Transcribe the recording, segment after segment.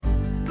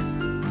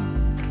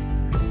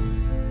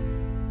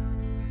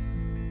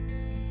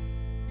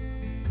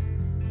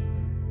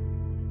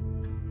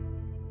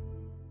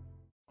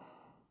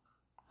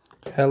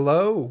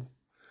Hello.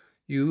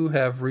 You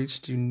have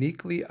reached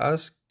Uniquely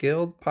Us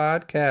Guild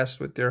podcast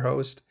with their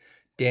host,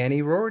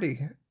 Danny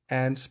Rorty,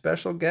 and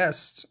special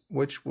guests,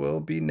 which will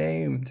be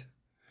named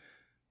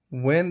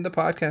when the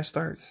podcast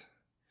starts.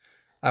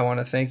 I want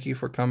to thank you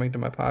for coming to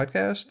my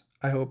podcast.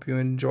 I hope you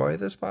enjoy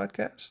this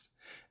podcast,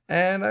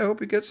 and I hope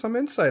you get some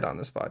insight on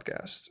this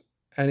podcast.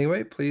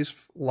 Anyway, please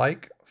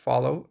like,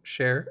 follow,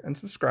 share, and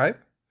subscribe.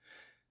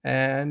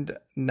 And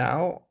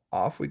now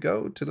off we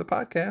go to the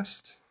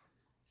podcast.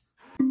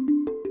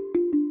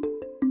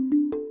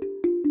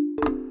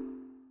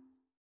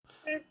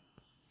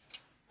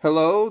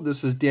 Hello,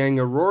 this is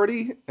Daniel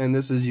Rorty, and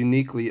this is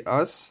Uniquely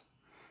Us.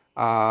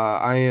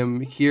 I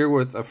am here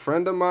with a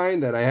friend of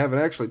mine that I haven't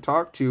actually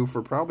talked to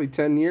for probably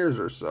 10 years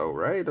or so,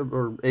 right?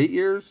 Or 8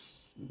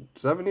 years?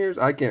 7 years?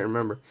 I can't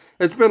remember.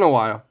 It's been a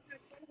while.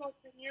 About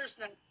 10 years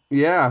now.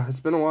 Yeah, it's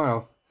been a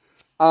while.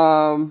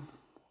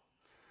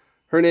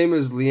 Her name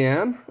is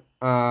Leanne,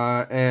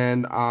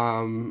 and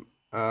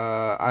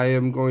I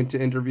am going to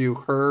interview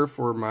her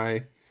for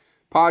my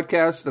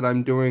podcast that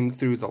I'm doing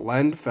through the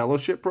LEND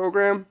Fellowship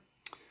Program.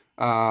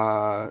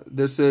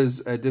 This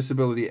is a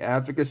disability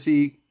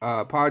advocacy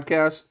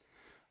podcast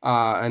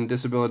and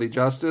disability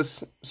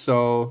justice.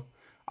 So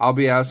I'll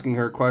be asking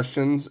her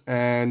questions,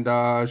 and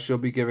she'll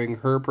be giving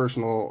her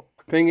personal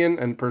opinion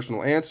and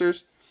personal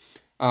answers.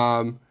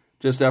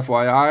 Just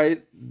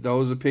FYI,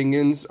 those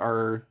opinions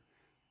are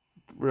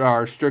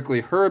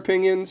strictly her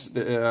opinions.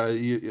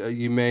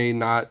 You may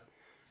not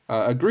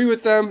agree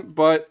with them,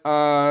 but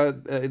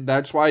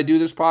that's why I do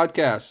this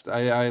podcast.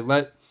 I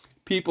let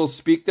people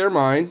speak their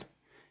mind.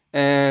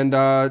 And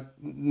have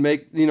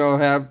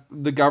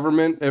the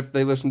government, if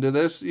they listen to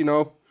this,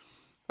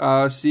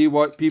 see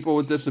what people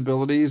with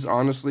disabilities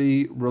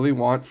honestly really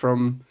want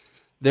from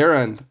their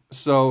end.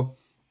 So,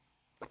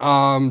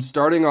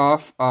 starting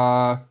off,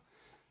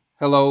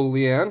 hello,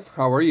 Leanne.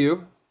 How are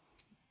you?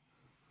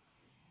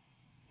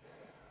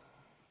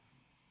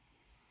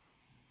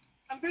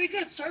 I'm pretty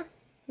good, sir.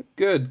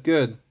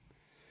 Good.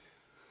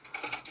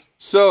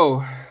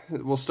 So,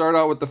 we'll start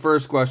out with the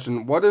first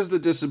question. What is the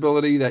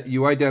disability that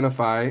you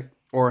identify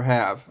or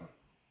have?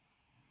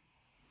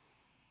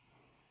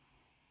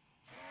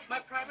 My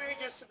primary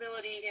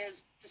disability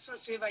is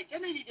dissociative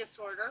identity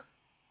disorder.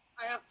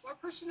 I have 4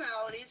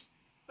 personalities,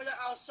 but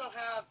I also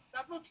have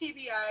several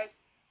TBIs,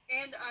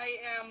 and I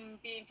am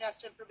being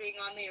tested for being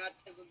on the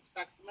autism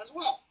spectrum as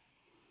well.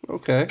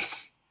 Okay.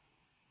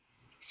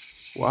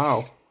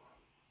 Wow.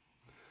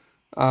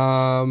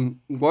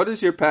 What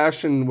is your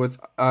passion with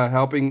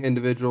helping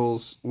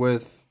individuals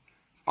with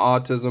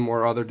autism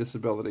or other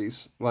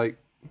disabilities? Like,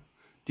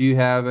 do you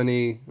have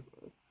any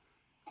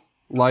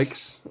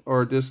likes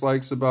or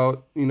dislikes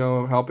about,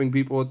 helping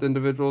people with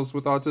individuals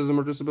with autism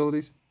or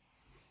disabilities?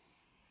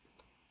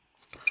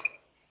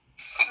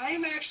 I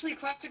am actually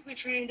classically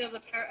trained as a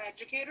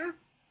paraeducator.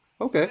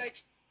 Okay.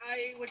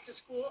 I went to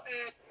school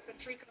at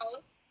Century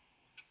College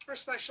for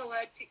special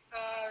ed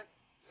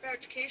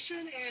education,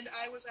 and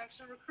I was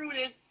actually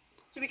recruited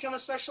to become a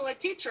special ed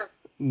teacher.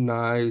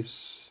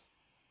 Nice.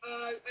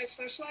 I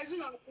specialize in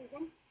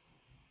autism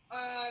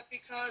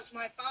because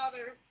my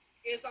father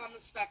is on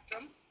the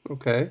spectrum.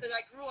 Okay. That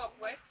I grew up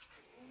with.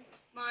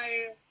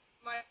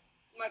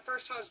 My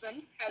first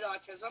husband had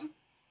autism,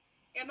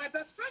 and my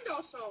best friend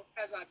also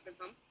has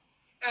autism,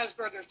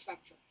 Asperger's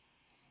spectrum.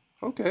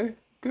 Okay,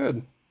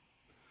 good.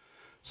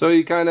 So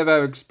you kind of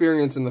have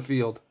experience in the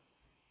field.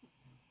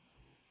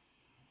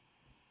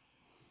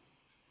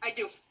 I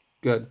do.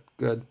 Good.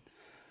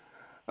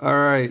 All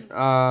right.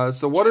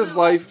 So what is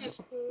life?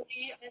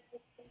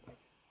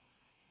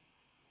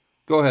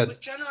 Go ahead. With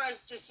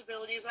generalized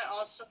disabilities, I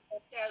also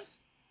worked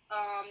as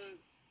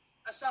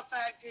a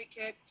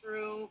self-advocate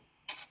through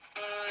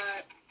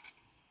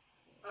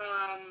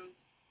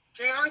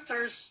J.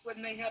 Arthur's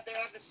when they had their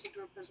advocacy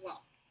group as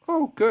well.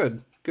 Oh,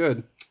 good.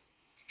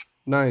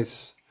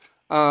 Nice.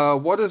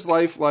 What is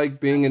life like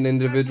being an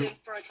individual?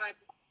 For a time.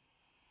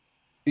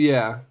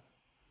 Yeah.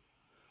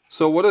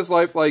 So what is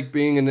life like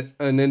being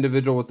an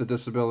individual with a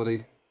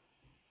disability?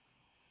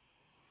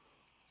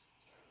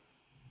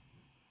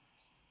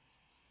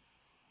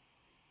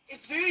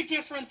 It's very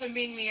different than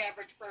being the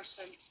average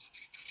person.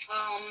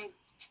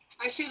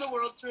 I see the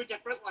world through a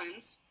different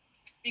lens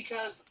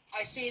because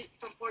I see it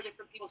from 4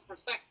 different people's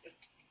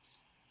perspectives.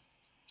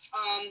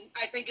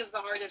 I think is the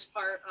hardest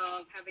part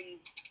of having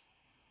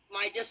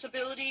my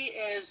disability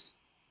is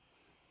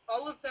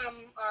all of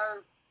them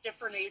are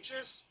different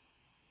ages.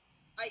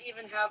 I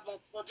even have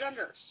multiple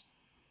genders.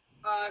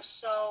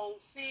 So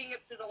seeing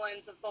it through the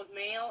lens of both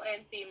male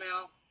and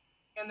female,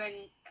 and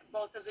then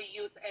both as a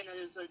youth and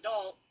as an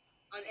adult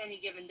on any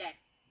given day.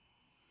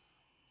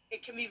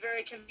 It can be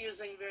very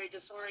confusing, very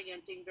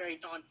disorienting, very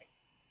daunting.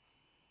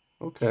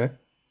 Okay.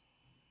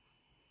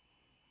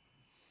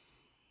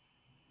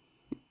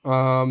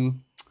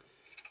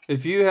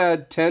 If you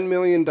had $10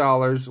 million,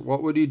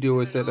 what would you do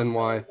with it and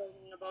why?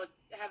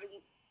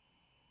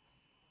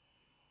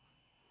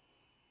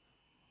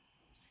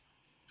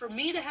 For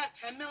me to have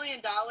 $10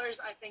 million,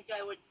 I think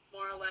I would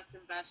more or less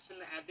invest in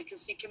the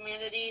advocacy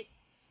community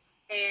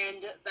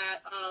and that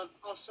of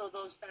also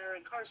those that are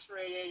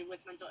incarcerated with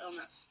mental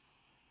illness.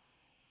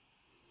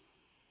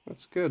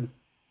 That's good.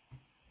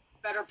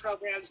 Better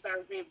programs,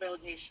 better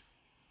rehabilitation.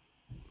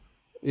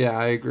 Yeah,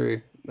 I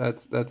agree.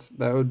 That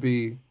would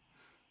be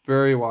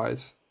very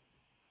wise.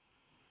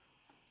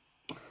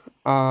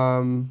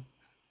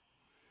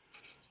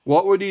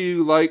 What would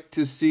you like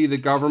to see the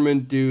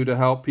government do to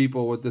help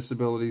people with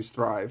disabilities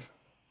thrive?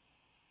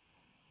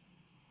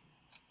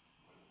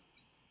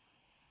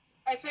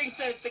 I think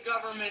that the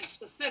government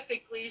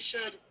specifically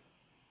should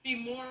be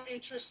more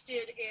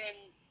interested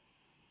in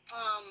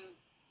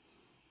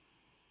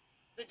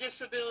the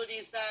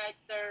disabilities that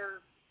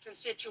their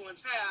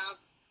constituents have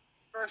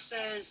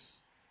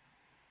versus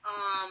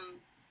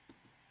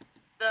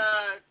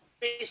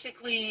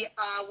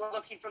we're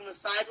looking from the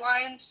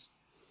sidelines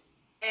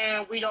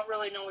and we don't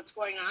really know what's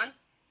going on.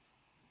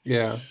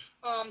 Yeah.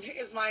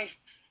 Is my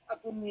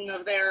opinion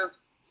of their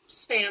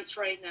stance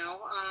right now.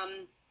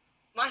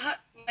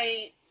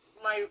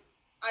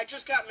 I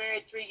just got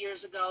married 3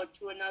 years ago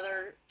to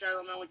another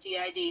gentleman with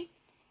DID.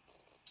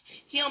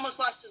 He almost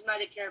lost his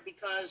Medicare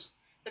because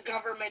the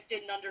government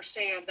didn't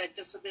understand that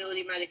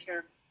disability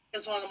Medicare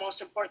is one of the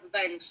most important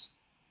things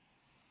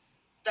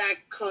that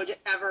could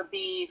ever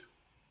be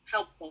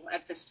helpful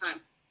at this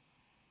time.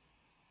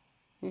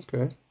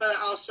 Okay. But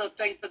I also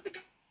think that the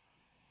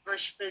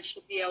government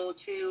should be able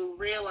to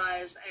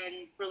realize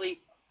and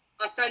really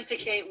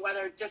authenticate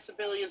whether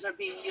disabilities are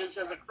being used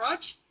as a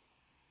crutch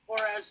or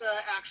as an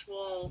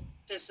actual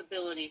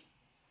disability,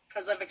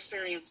 because I've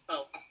experienced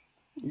both.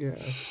 Yeah.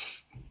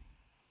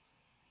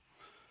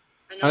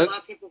 I know a lot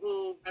of people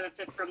who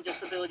benefit from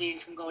disability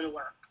and can go to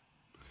work.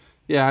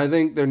 Yeah, I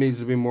think there needs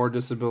to be more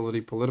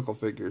disability political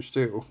figures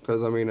too,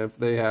 because I mean, if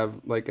they have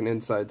like an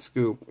inside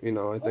scoop,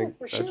 I think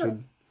we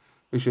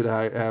should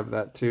have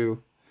that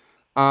too.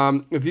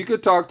 If you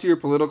could talk to your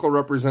political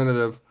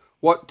representative,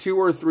 what 2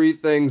 or 3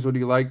 things would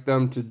you like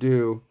them to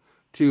do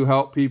to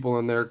help people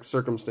in their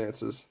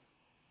circumstances?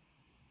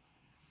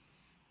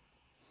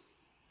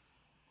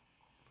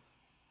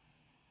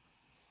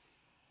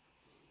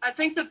 I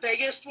think the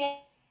biggest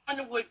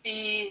one would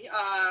be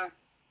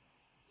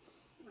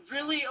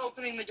really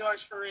opening the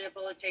doors for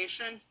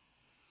rehabilitation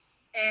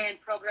and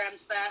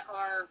programs that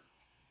are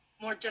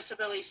more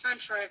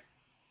disability-centric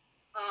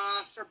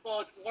for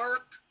both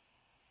work,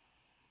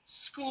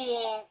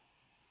 school,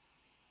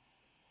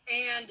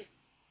 and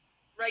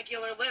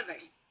regular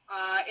living.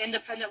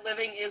 Independent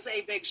living is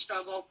a big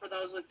struggle for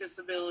those with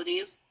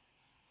disabilities,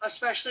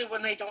 especially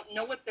when they don't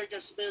know what their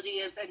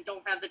disability is and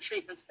don't have the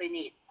treatments they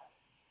need.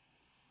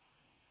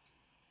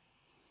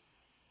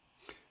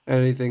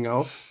 Anything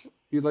else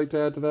you'd like to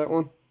add to that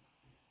one?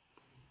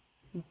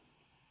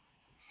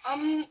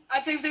 I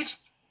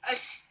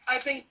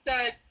think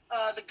that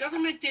the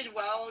government did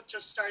well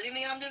just starting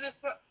the omnibus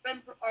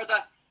or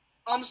the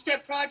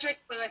Olmsted project,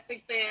 but I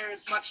think there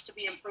is much to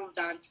be improved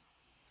on.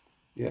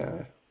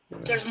 Yeah.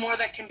 There's more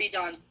that can be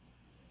done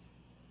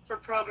for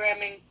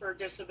programming for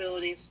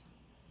disabilities,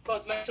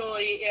 both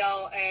mentally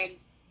ill and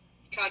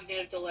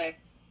cognitive delay.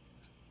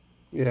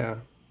 Yeah.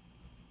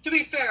 To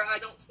be fair, I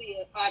don't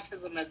see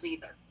autism as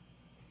either.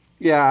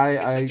 Yeah,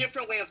 it's a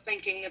different way of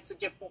thinking. It's a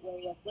different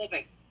way of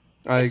living.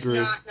 I agree.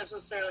 It's not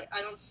necessarily,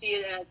 I don't see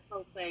it as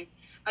something,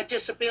 a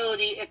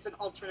disability. It's an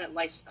alternate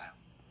lifestyle.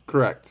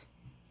 Correct.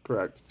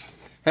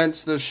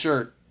 Hence this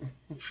shirt.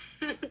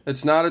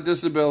 It's not a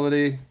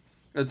disability.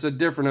 It's a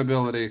different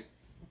ability.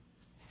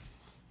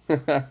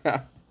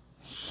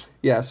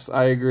 Yes,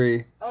 I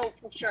agree. Oh,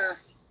 for sure.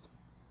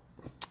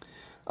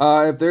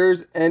 If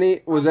there's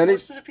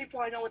most of the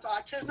people I know with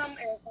autism.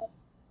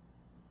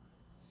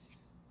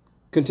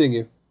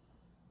 Continue.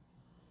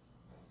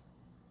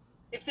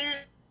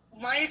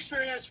 My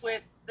experience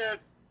with the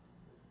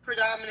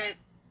predominant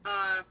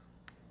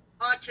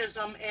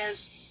autism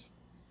is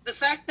the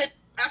fact that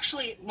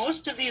actually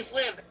most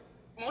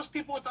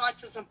people with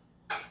autism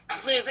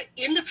live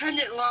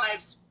independent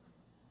lives,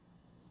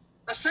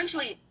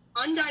 essentially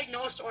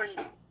undiagnosed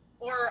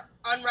or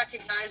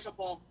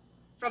unrecognizable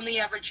from the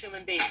average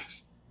human being.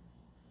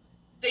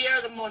 They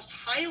are the most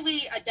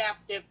highly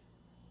adaptive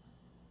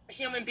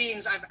human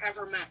beings I've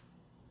ever met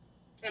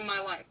in my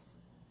life.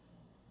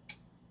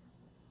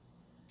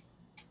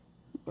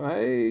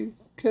 I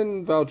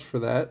can vouch for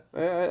that.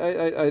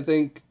 I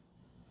think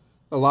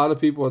a lot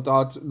of people with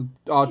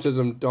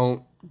autism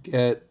don't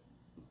get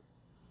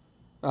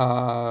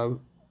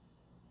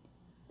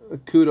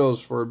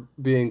kudos for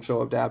being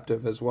so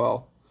adaptive as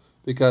well,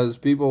 because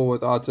people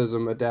with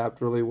autism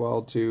adapt really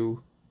well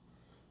to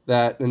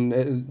that,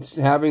 and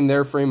having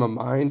their frame of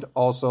mind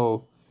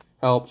also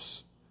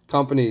helps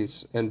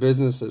companies and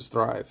businesses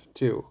thrive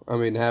too. I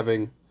mean,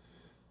 having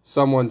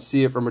someone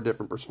see it from a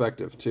different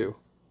perspective too.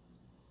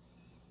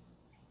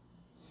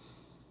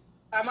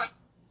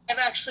 I've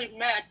actually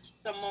met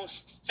the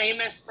most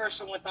famous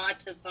person with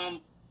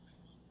autism,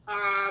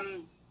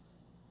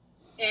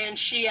 and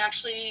she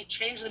actually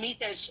changed the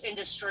meat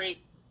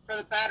industry for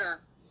the better,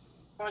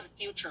 for the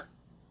future,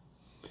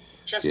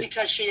 just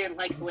because she didn't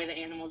like the way the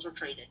animals were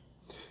treated.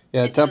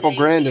 Yeah, Temple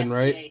Grandin,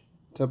 right?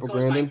 Temple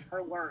goes by Grandin?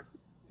 her word.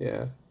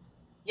 Yeah.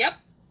 Yep.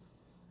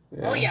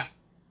 Yeah. Oh, yeah.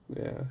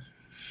 Yeah.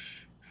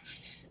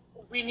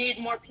 We need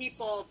more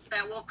people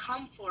that will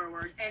come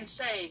forward and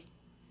say,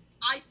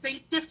 I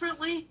think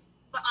differently,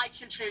 but I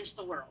can change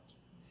the world.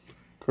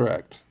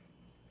 Correct.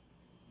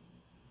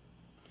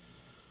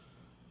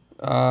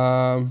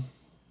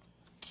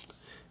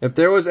 If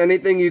there was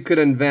anything you could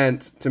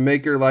invent to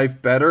make your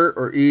life better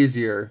or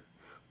easier,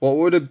 what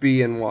would it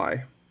be and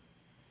why?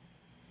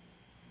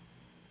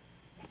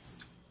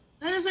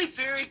 That is a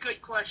very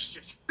good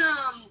question.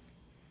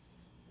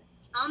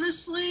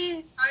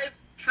 Honestly, I've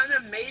kind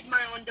of made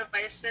my own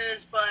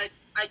devices, but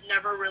I'd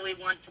never really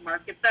want to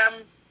market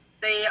them.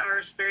 They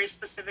are very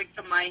specific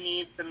to my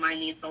needs and my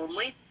needs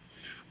only.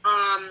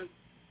 I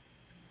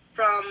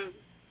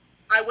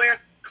wear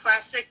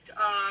classic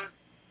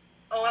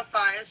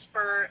OFIs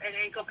for an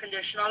ankle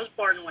condition I was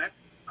born with.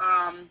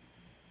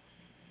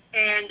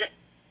 And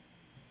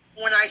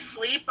when I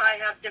sleep, I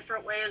have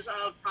different ways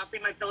of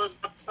propping my pillows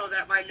up so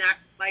that my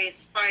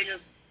spine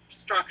is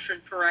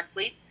structured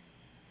correctly.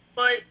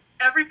 But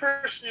every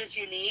person is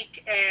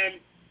unique, and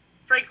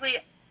frankly,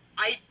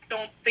 I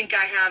don't think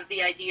I have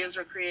the ideas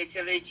or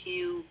creativity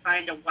to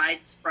find a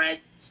widespread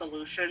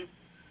solution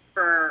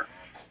for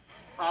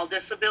all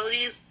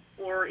disabilities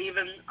or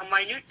even a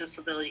minute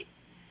disability.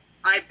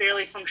 I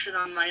barely function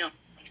on my own.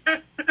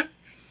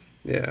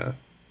 Yeah.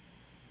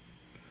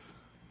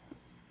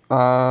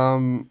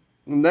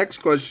 Next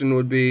question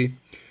would be,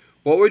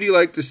 what would you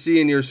like to see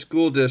in your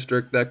school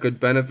district that could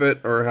benefit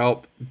or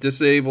help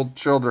disabled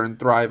children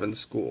thrive in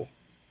school?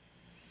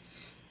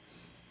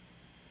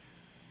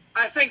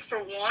 I think for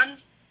one,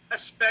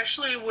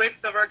 especially with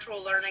the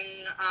virtual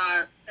learning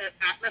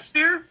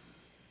atmosphere,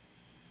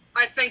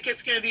 I think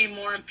it's going to be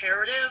more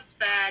imperative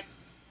that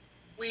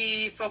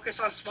we focus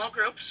on small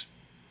groups,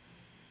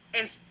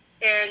 and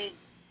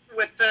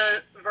with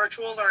the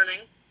virtual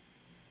learning,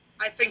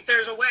 I think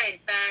there's a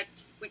way that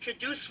we could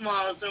do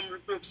small Zoom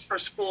groups for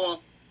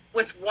school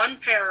with one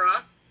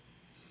para,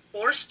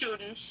 4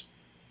 students,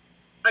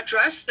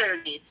 address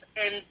their needs.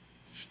 And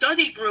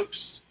study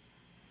groups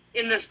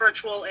in this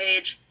virtual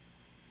age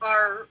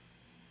are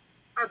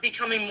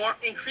becoming more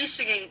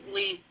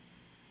increasingly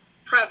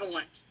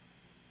prevalent.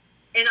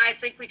 And I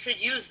think we could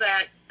use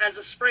that as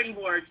a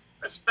springboard,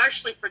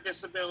 especially for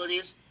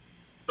disabilities,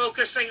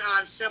 focusing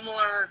on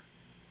similar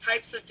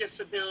types of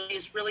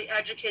disabilities, really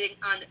educating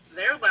on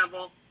their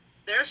level,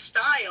 their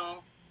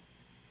style.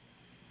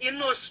 In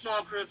those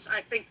small groups,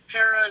 I think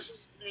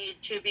paras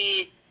need to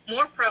be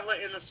more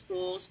prevalent in the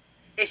schools.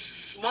 A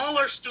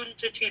smaller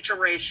student-to-teacher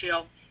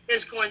ratio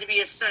is going to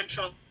be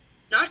essential,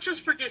 not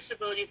just for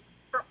disabilities,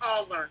 for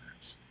all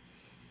learners.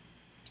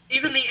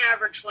 Even the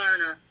average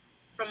learner,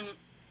 from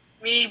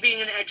me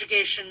being an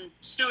education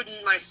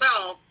student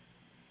myself,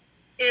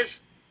 is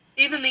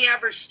even the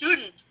average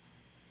student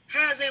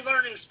has a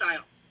learning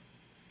style.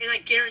 And I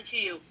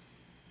guarantee you,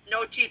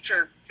 no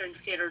teacher can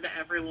cater to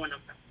every one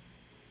of them,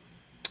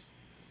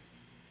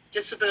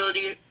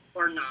 disability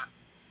or not.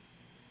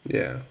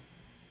 Yeah.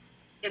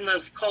 In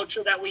the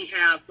culture that we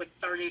have with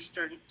 30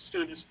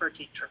 students per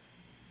teacher.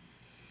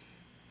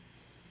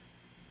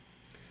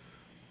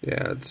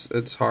 Yeah,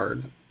 it's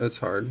hard. It's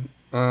hard.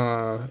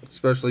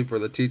 Especially for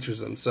the teachers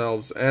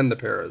themselves and the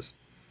paras.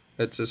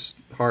 It's just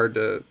hard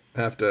to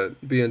have to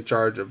be in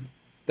charge of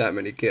that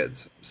many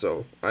kids.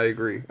 So I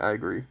agree.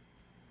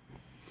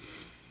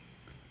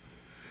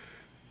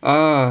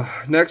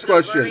 Next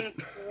question. Learning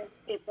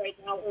right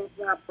now is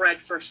not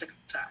bred for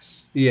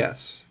success.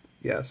 Yes,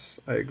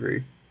 I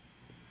agree.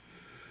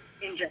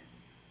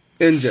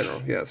 In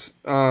general, yes.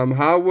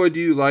 How would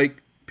you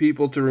like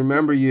people to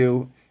remember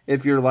you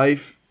if your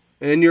life,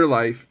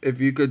 if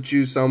you could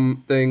choose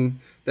something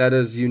that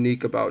is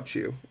unique about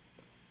you?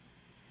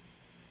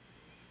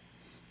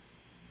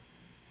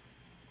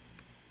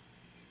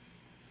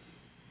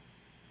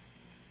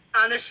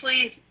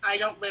 Honestly, I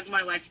don't live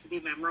my life to be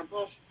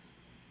memorable.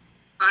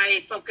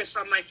 I focus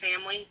on my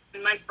family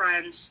and my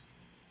friends,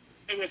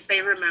 and if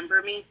they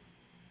remember me,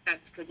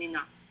 that's good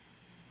enough.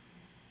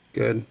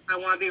 Good. I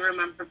want to be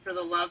remembered for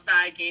the love that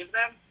I gave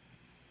them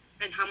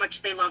and how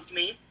much they loved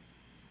me,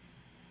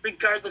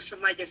 regardless of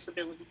my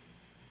disability.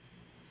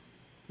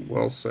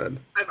 Well said.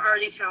 I've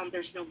already found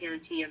there's no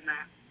guarantee in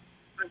that.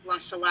 I've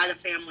lost a lot of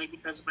family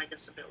because of my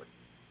disability.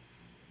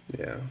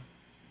 Yeah.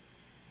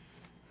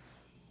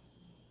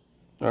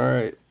 All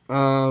right.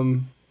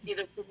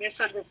 Either for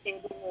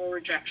misunderstanding or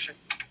rejection.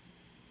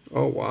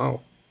 Oh, wow.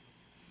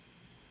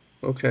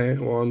 Okay.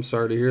 Well, I'm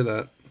sorry to hear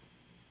that.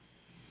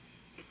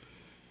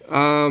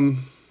 Of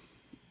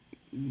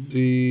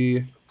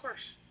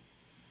course.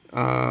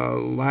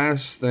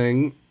 Last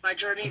thing. My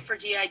journey for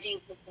DID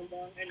has been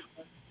long and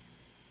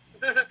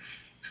hard.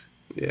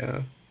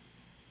 Yeah.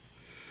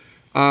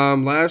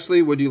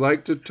 Lastly, would you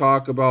like to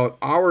talk about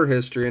our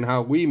history and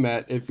how we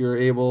met, if you're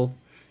able,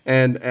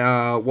 and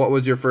what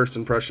was your first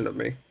impression of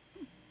me?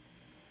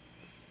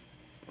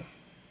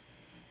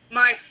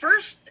 My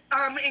first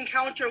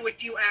encounter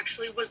with you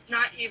actually was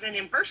not even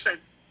in person.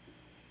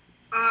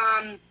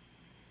 I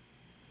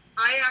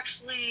I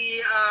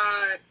actually,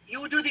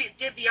 you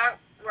did the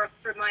artwork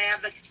for my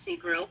advocacy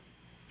group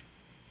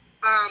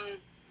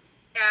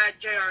at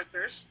J.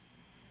 Arthur's.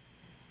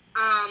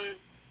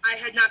 I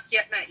had not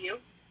yet met you.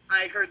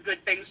 I heard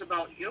good things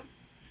about you,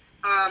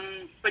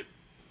 but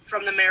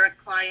from the Merrick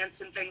clients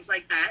and things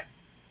like that.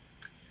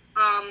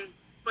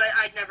 But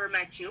I'd never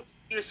met you.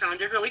 You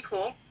sounded really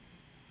cool.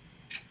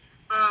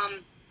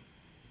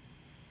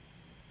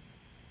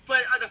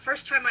 But the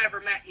first time I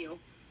ever met you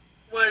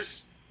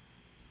was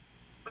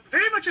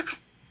very much a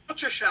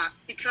culture shock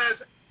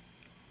because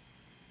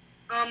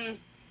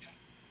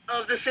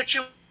of the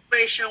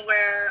situation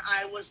where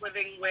I was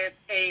living with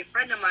a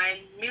friend of mine,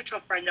 mutual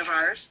friend of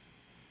ours.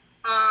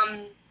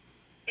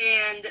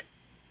 And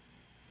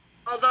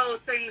although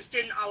things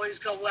didn't always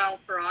go well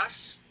for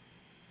us,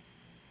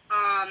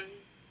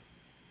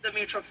 the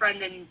mutual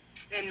friend and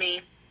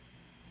me,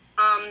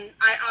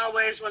 I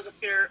always was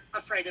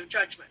afraid of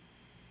judgment.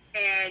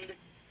 And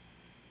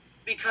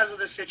because of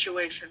the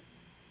situation,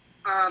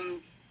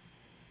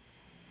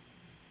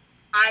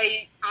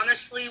 I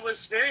honestly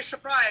was very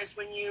surprised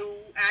when you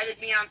added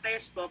me on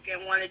Facebook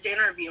and wanted to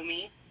interview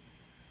me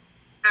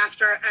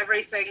after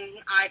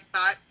everything. I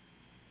thought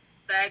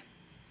that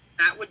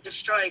would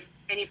destroy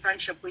any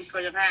friendship we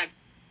could have had.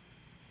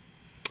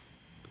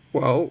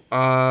 Well,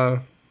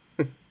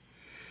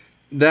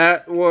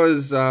 that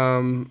was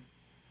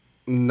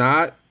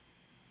not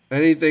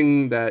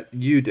anything that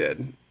you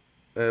did.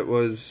 It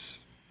was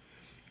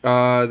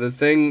the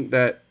thing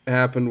that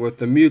happened with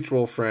the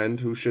mutual friend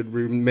who should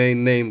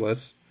remain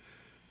nameless.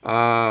 It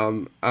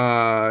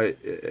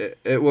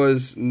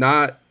was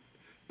not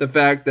the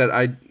fact that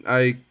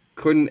I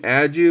couldn't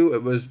add you.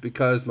 It was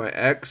because my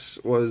ex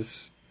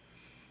was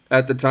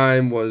at the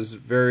time was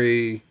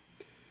very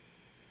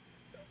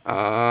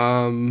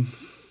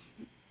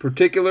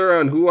particular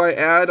on who I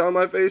add on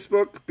my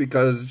Facebook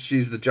because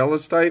she's the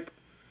jealous type.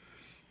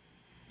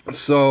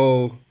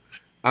 So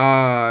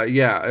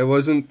yeah, it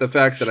wasn't the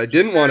fact that I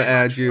didn't want to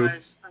add you.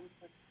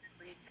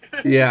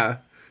 Yeah.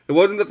 It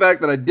wasn't the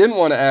fact that I didn't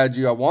want to add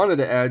you. I wanted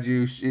to add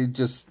you. She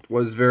just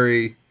was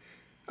very,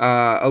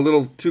 a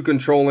little too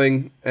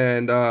controlling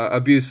and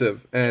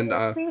abusive. And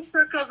two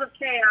circles of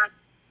chaos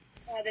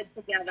added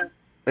together.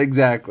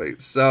 Exactly.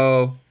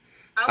 So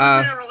I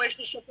was in a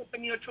relationship with a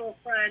mutual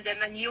friend,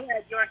 and then you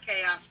had your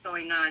chaos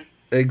going on.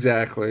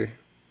 Exactly.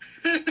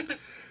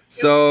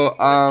 So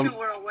those two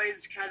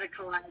worlds kind of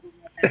colliding.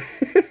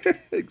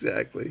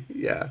 Exactly.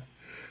 Yeah.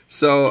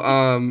 So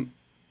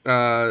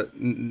I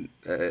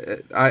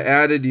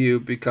added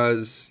you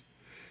because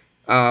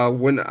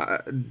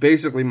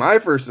basically my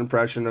first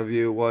impression of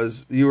you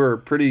was you were a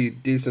pretty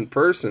decent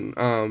person.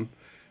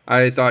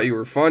 I thought you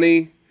were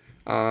funny.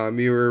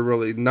 You were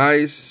really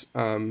nice,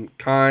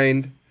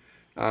 kind.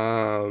 You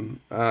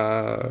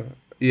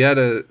had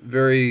a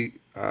very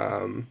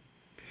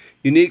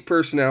unique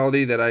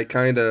personality that I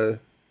kind of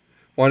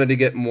wanted to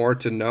get more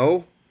to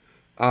know.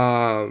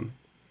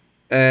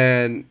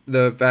 And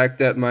the fact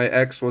that my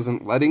ex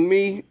wasn't letting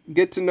me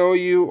get to know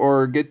you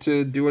or get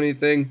to do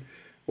anything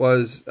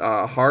was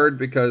hard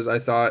because I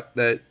thought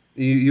that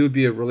you would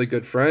be a really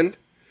good friend.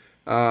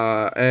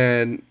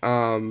 And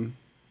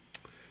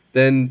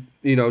then,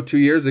 2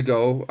 years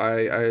ago,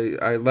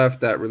 I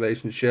left that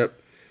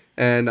relationship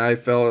and I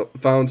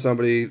found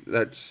somebody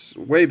that's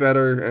way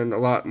better and a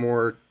lot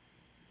more,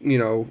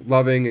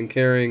 loving and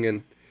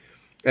caring.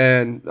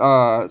 And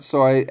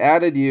so I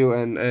added you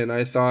and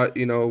I thought,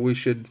 we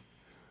should,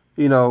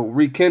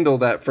 rekindle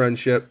that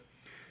friendship.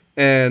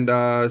 And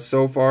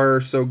so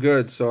far, so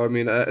good. So, I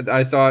mean,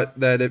 I thought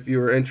that if you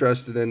were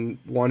interested in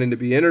wanting to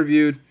be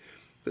interviewed,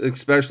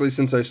 especially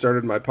since I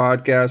started my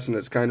podcast and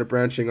it's kind of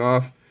branching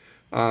off,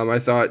 I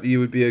thought you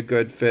would be a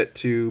good fit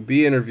to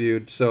be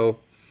interviewed. So,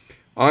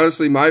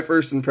 honestly, my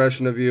first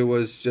impression of you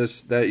was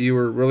just that you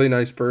were a really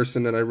nice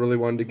person and I really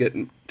wanted to get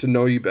to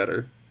know you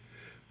better.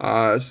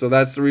 So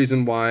that's the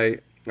reason why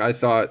I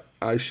thought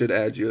I should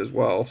add you as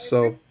well.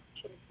 So,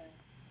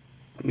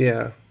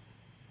 yeah.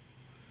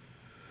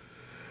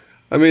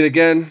 I mean,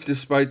 again,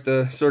 despite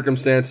the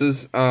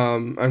circumstances,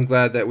 I'm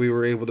glad that we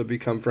were able to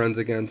become friends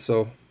again.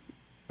 So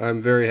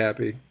I'm very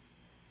happy.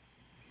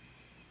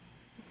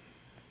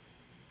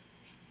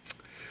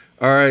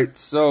 All right,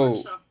 so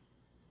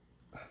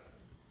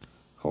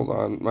hold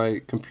on,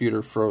 my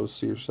computer froze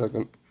here a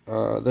second.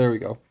 There we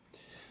go.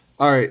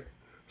 All right,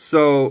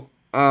 so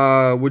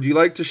would you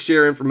like to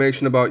share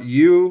information about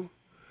you,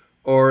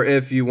 or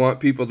if you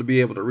want people to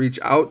be able to reach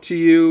out to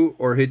you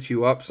or hit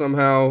you up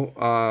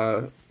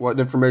somehow? What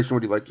information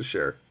would you like to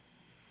share?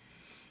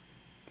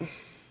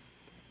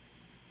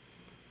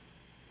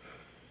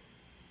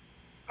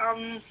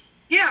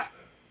 Yeah,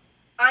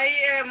 I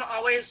am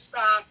always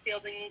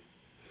fielding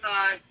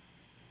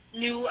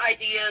new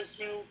ideas,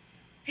 new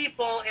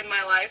people in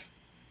my life.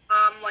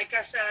 Like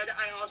I said,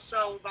 I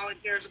also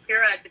volunteer as a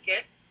peer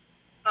advocate,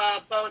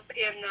 both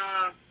in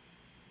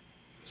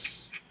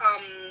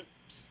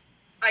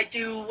I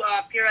do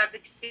peer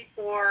advocacy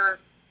for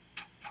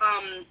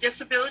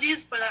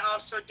disabilities, but I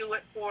also do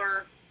it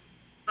for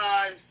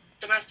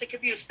domestic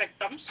abuse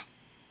victims.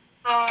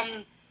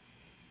 I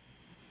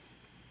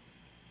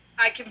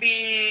can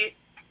be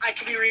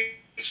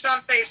reached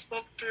on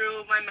Facebook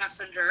through my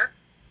messenger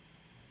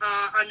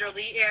under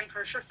Leanne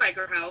Kirscher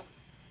Fagerhout.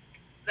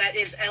 That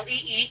is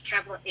Lee,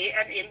 capital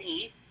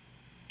ANNE,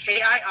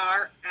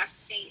 KIRSCHER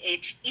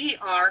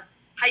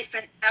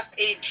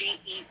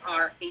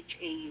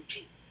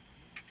 -FAGERHAUG.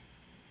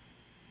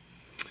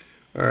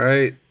 All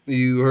right,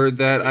 you heard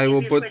that. I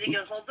will put. Way to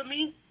get a hold of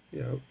me.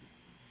 Yeah.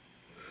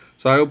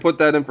 So I will put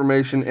that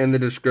information in the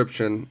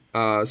description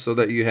so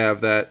that you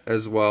have that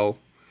as well.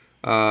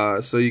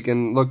 So you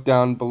can look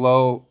down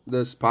below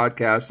this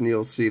podcast and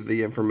you'll see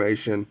the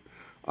information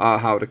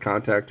how to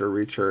contact or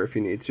reach her if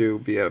you need to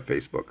via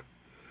Facebook.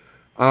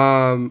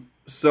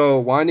 So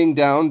winding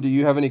down, do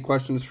you have any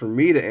questions for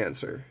me to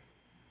answer?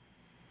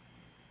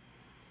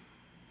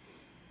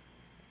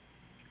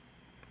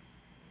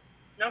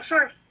 No,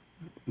 sir.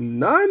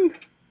 None?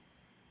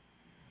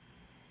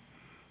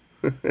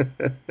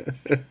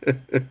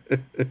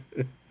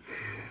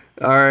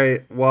 All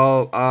right.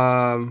 Well,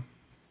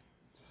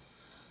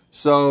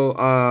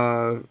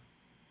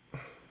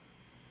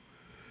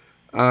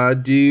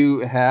 do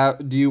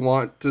you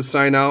want to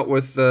sign out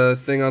with the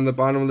thing on the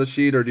bottom of the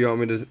sheet, or do you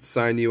want me to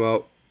sign you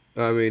out?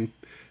 I mean,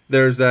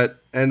 there's that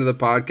end of the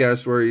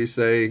podcast where you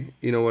say,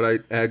 you know what I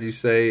had you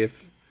say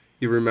if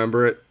you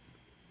remember it.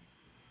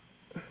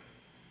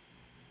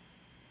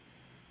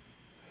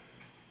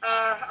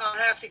 I'll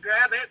have to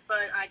grab it,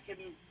 but I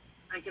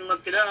can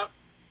look it up.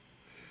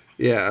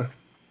 Yeah.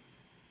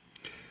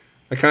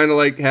 I kind of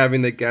like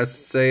having the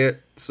guests say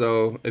it,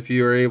 so if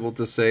you are able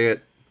to say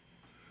it,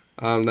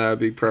 that would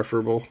be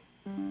preferable.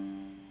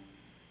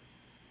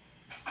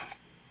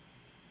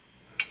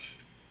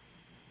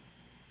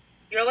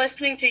 You're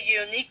listening to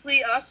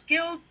Uniquely Us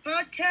Guild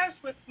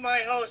podcast with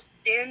my host,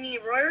 Danny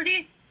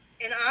Royerty,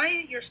 and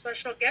I, your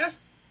special guest,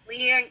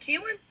 Leanne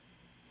Keelan.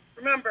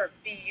 Remember,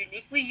 be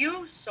uniquely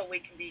you so we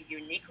can be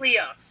uniquely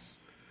us.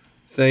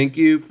 Thank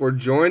you for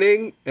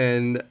joining,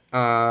 and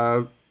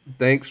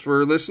thanks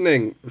for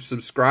listening.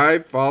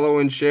 Subscribe, follow,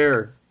 and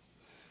share.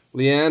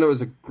 Leanne, it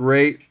was a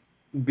great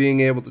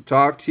being able to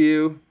talk to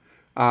you.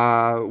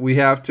 We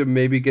have to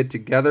maybe get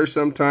together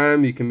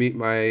sometime. You can meet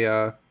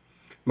my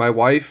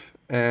wife,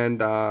 and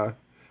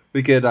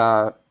we could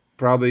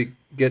probably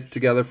get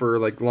together for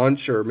like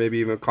lunch or maybe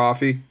even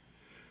coffee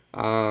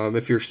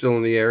if you're still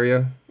in the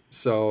area.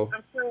 So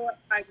I'm sure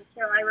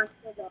Iris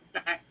will love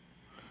that.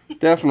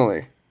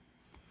 Definitely.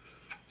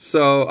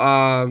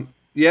 So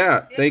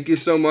yeah, thank you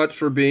so much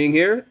for being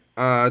here.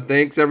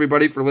 Thanks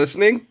everybody for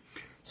listening.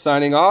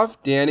 Signing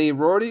off, Danny,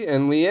 Rory,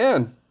 and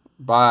Leanne.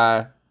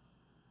 Bye.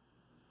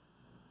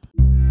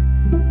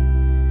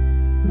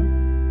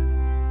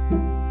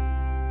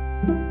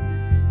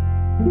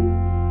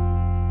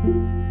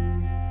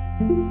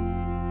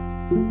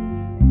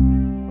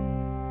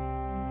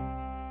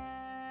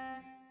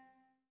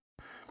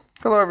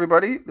 Hello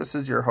everybody, this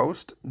is your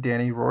host,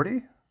 Danny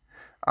Rory.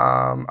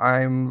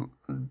 I'm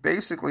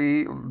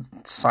basically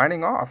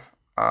signing off.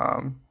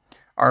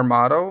 Our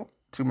motto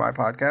to my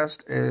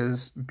podcast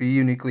is be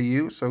uniquely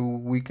you so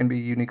we can be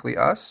uniquely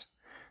us.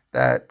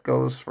 That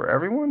goes for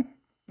everyone,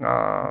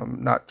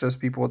 not just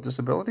people with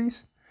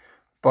disabilities.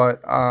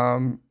 But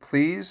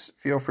please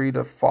feel free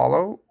to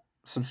follow,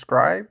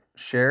 subscribe,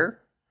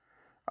 share,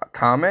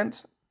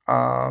 comment.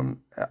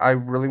 I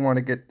really want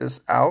to get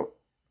this out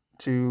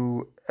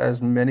to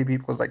as many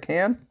people as I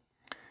can.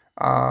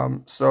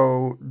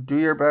 So do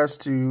your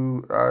best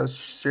to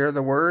share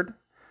the word,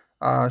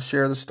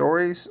 share the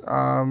stories,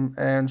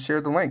 and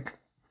share the link.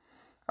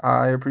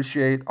 I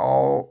appreciate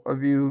all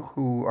of you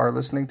who are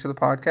listening to the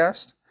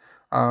podcast.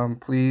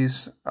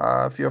 Please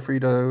feel free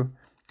to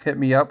hit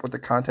me up with the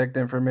contact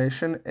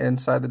information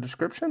inside the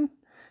description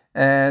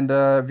and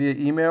via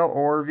email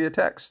or via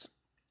text.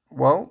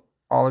 Well,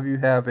 all of you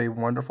have a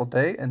wonderful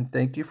day, and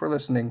thank you for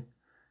listening.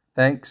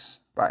 Thanks.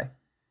 Bye.